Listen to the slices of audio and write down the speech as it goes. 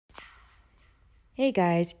Hey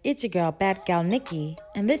guys, it's your girl, Bad Gal Nikki,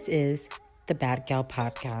 and this is the Bad Gal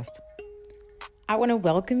Podcast. I want to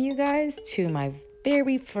welcome you guys to my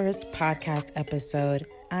very first podcast episode.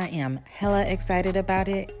 I am hella excited about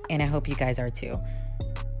it, and I hope you guys are too.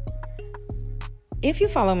 If you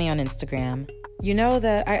follow me on Instagram, you know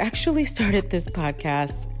that I actually started this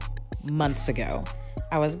podcast months ago.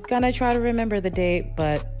 I was gonna try to remember the date,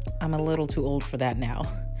 but I'm a little too old for that now.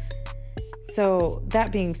 So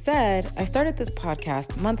that being said, I started this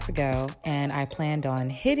podcast months ago and I planned on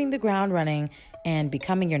hitting the ground running and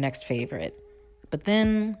becoming your next favorite. But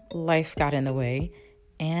then life got in the way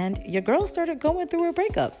and your girl started going through a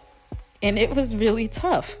breakup and it was really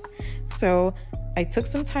tough. So I took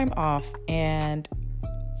some time off and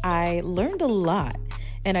I learned a lot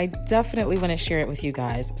and I definitely want to share it with you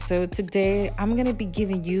guys. So today I'm going to be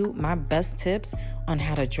giving you my best tips on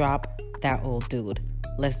how to drop that old dude.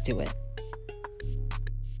 Let's do it.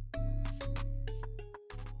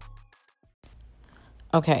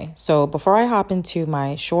 Okay, so before I hop into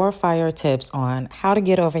my surefire tips on how to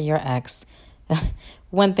get over your ex,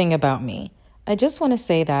 one thing about me, I just want to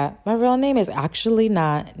say that my real name is actually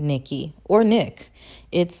not Nikki or Nick.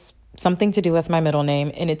 It's something to do with my middle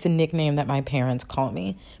name, and it's a nickname that my parents call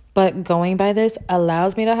me. But going by this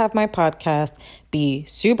allows me to have my podcast be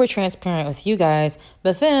super transparent with you guys,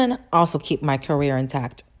 but then also keep my career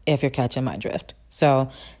intact if you're catching my drift. So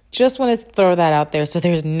just want to throw that out there so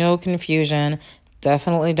there's no confusion.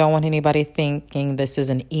 Definitely don't want anybody thinking this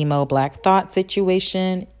is an emo Black Thought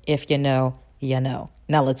situation. If you know, you know.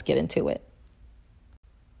 Now let's get into it.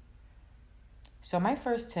 So my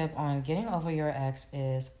first tip on getting over your ex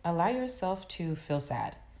is allow yourself to feel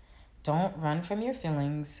sad. Don't run from your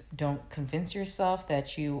feelings. Don't convince yourself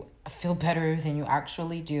that you feel better than you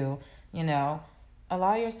actually do.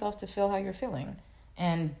 Allow yourself to feel how you're feeling.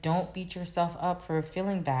 And don't beat yourself up for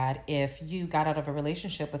feeling bad if you got out of a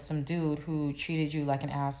relationship with some dude who treated you like an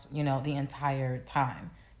ass, the entire time.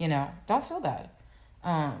 Don't feel bad.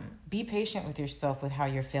 Be patient with yourself with how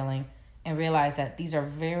you're feeling and realize that these are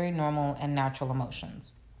very normal and natural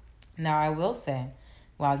emotions. Now, I will say,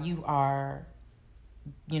 while you are,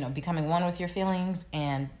 becoming one with your feelings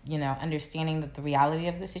and, understanding that the reality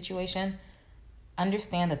of the situation,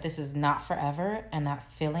 understand that this is not forever and that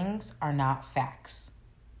feelings are not facts.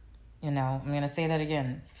 I'm going to say that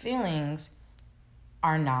again. Feelings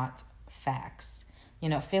are not facts.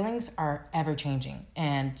 Feelings are ever changing.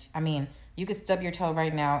 And you could stub your toe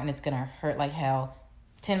right now and it's going to hurt like hell.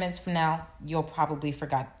 10 minutes from now, you'll probably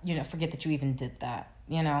forget that you even did that.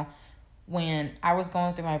 When I was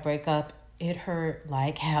going through my breakup, it hurt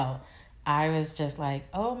like hell. I was just like,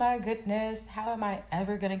 oh my goodness, how am I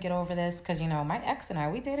ever going to get over this? Because, my ex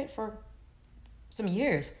and we dated for some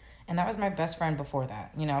years. And that was my best friend before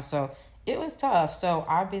that, so it was tough. So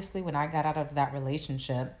obviously when I got out of that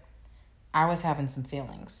relationship, I was having some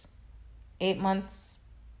feelings. 8 months,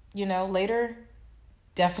 later,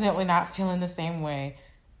 definitely not feeling the same way.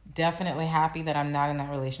 Definitely happy that I'm not in that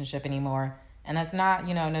relationship anymore. And that's not,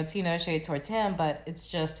 no tea, no shade towards him, but it's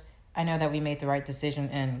just, I know that we made the right decision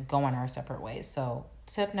and going our separate ways. So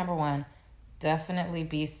tip number 1, definitely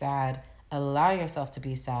be sad. Allow yourself to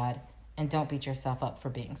be sad and don't beat yourself up for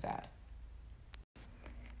being sad.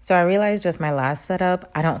 So I realized with my last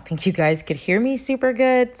setup, I don't think you guys could hear me super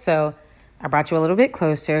good. So I brought you a little bit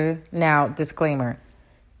closer. Now, disclaimer,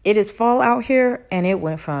 it is fall out here and it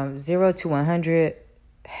went from 0 to 100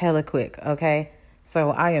 hella quick, okay?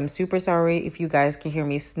 So I am super sorry if you guys can hear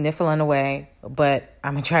me sniffling away, but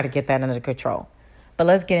I'm going to try to get that under control. But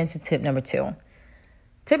let's get into tip number 2.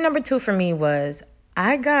 Tip number 2 for me was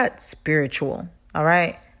I got spiritual, all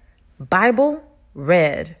right? Bible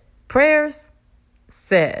read, prayers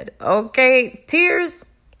said, okay? Tears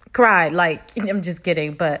cried, I'm just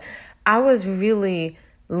kidding. But I was really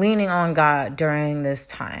leaning on God during this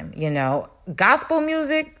time, Gospel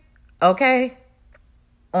music, okay?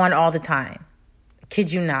 On all the time.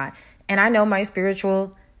 Kid you not. And I know my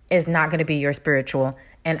spiritual is not going to be your spiritual.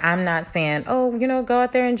 And I'm not saying, go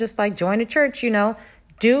out there and just join a church,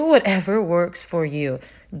 Do whatever works for you.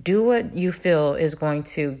 Do what you feel is going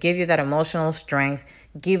to give you that emotional strength,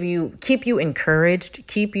 keep you encouraged,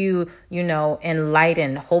 keep you,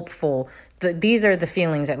 enlightened, hopeful. These are the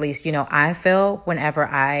feelings, at least, I feel whenever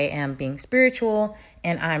I am being spiritual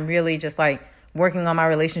and I'm really just working on my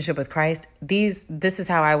relationship with Christ. This is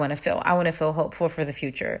how I want to feel. I want to feel hopeful for the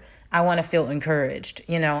future. I want to feel encouraged.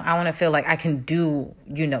 I want to feel like I can do,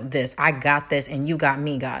 this. I got this and you got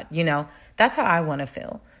me, God. That's how I want to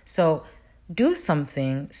feel. So do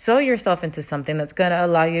something, sew yourself into something that's going to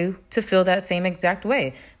allow you to feel that same exact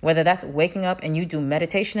way. Whether that's waking up and you do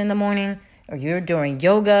meditation in the morning, or you're doing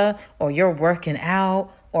yoga, or you're working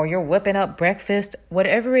out, or you're whipping up breakfast,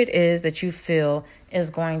 whatever it is that you feel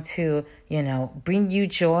is going to, bring you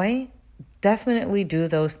joy, definitely do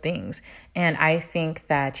those things. And I think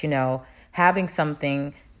that, having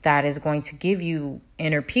something that is going to give you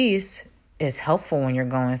inner peace is helpful when you're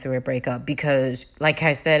going through a breakup, because like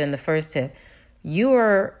I said in the first tip, you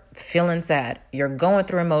are feeling sad. You're going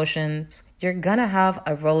through emotions. You're going to have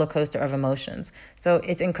a roller coaster of emotions. So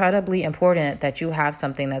it's incredibly important that you have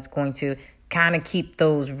something that's going to kind of keep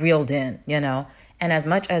those reeled in, And as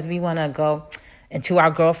much as we want to go into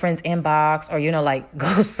our girlfriend's inbox or,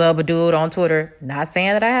 go sub a dude on Twitter, not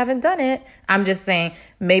saying that I haven't done it. I'm just saying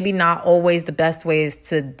maybe not always the best ways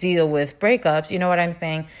to deal with breakups. You know what I'm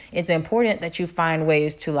saying? It's important that you find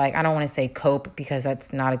ways to I don't want to say cope because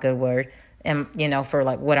that's not a good word. And, for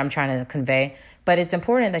what I'm trying to convey, but it's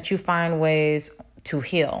important that you find ways to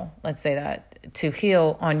heal. Let's say that, to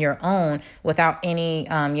heal on your own without any,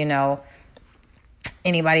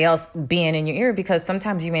 anybody else being in your ear, because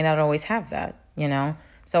sometimes you may not always have that,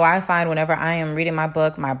 So I find whenever I am reading my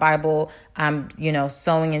book, my Bible, I'm,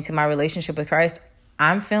 sowing into my relationship with Christ,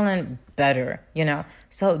 I'm feeling better,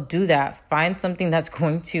 So do that. Find something that's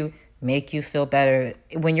going to make you feel better.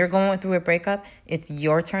 When you're going through a breakup, it's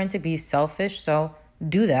your turn to be selfish. So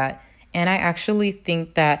do that. And I actually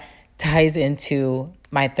think that ties into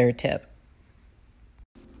my third tip.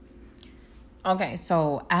 Okay,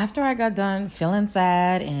 so after I got done feeling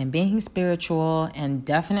sad and being spiritual and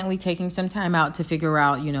definitely taking some time out to figure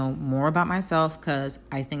out, more about myself, because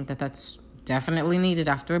I think that that's definitely needed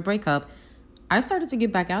after a breakup, I started to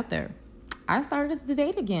get back out there. I started to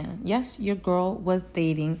date again. Yes, your girl was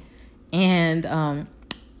dating. And I'm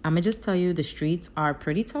going to just tell you, the streets are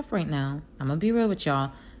pretty tough right now. I'm going to be real with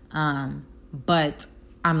y'all. But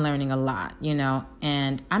I'm learning a lot,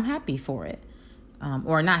 and I'm happy for it.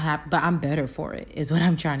 Or not happy, but I'm better for it is what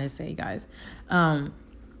I'm trying to say, guys.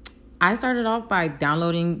 I started off by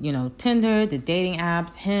downloading, Tinder, the dating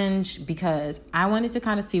apps, Hinge, because I wanted to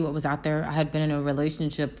kind of see what was out there. I had been in a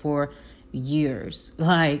relationship for years,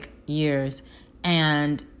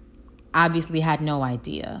 and obviously had no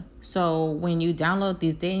idea. So when you download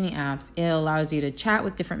these dating apps, it allows you to chat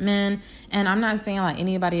with different men. And I'm not saying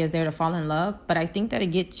anybody is there to fall in love, but I think that it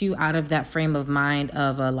gets you out of that frame of mind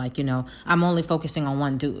of I'm only focusing on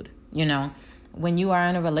one dude. When you are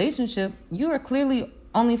in a relationship, you are clearly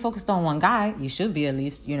only focused on one guy. You should be, at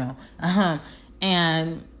least,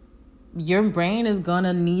 and your brain is going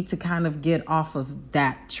to need to kind of get off of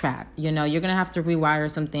that track. You're going to have to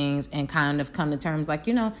rewire some things and kind of come to terms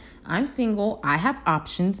I'm single. I have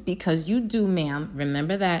options, because you do, ma'am.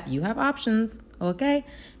 Remember that you have options. Okay.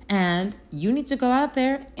 And you need to go out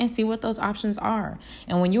there and see what those options are.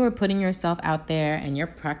 And when you are putting yourself out there and you're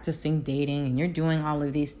practicing dating and you're doing all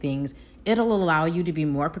of these things, it'll allow you to be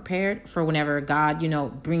more prepared for whenever God,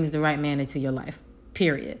 brings the right man into your life,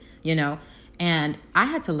 period, And I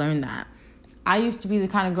had to learn that. I used to be the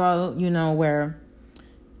kind of girl, where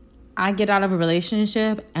I get out of a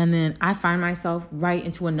relationship and then I find myself right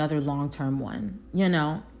into another long-term one,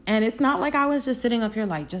 And it's not like I was just sitting up here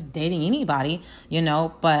just dating anybody,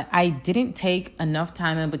 but I didn't take enough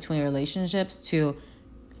time in between relationships to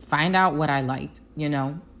find out what I liked,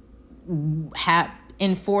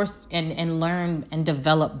 enforce and learn and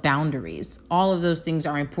develop boundaries. All of those things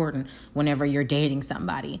are important whenever you're dating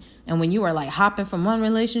somebody. And when you are hopping from one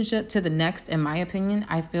relationship to the next, in my opinion,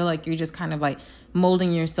 I feel like you're just kind of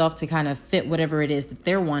molding yourself to kind of fit whatever it is that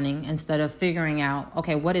they're wanting, instead of figuring out,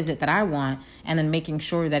 okay, what is it that I want? And then making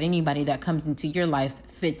sure that anybody that comes into your life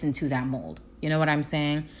fits into that mold. You know what I'm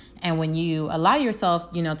saying? And when you allow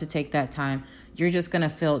yourself, to take that time, you're just going to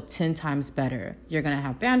feel 10 times better. You're going to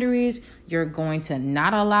have boundaries. You're going to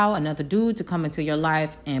not allow another dude to come into your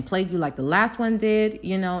life and play you like the last one did.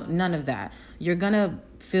 None of that. You're going to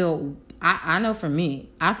feel, I know for me,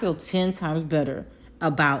 I feel 10 times better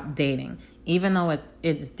about dating. Even though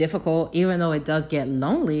it's difficult, even though it does get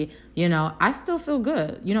lonely, I still feel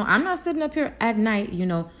good. I'm not sitting up here at night,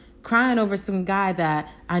 crying over some guy that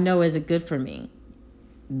I know isn't good for me.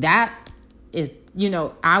 That is,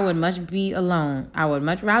 I would much be alone. I would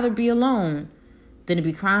much rather be alone than to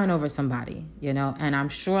be crying over somebody, and I'm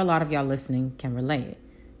sure a lot of y'all listening can relate.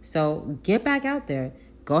 So get back out there.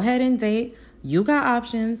 Go ahead and date. You got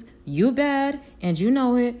options. You bad, and you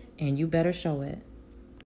know it, and you better show it.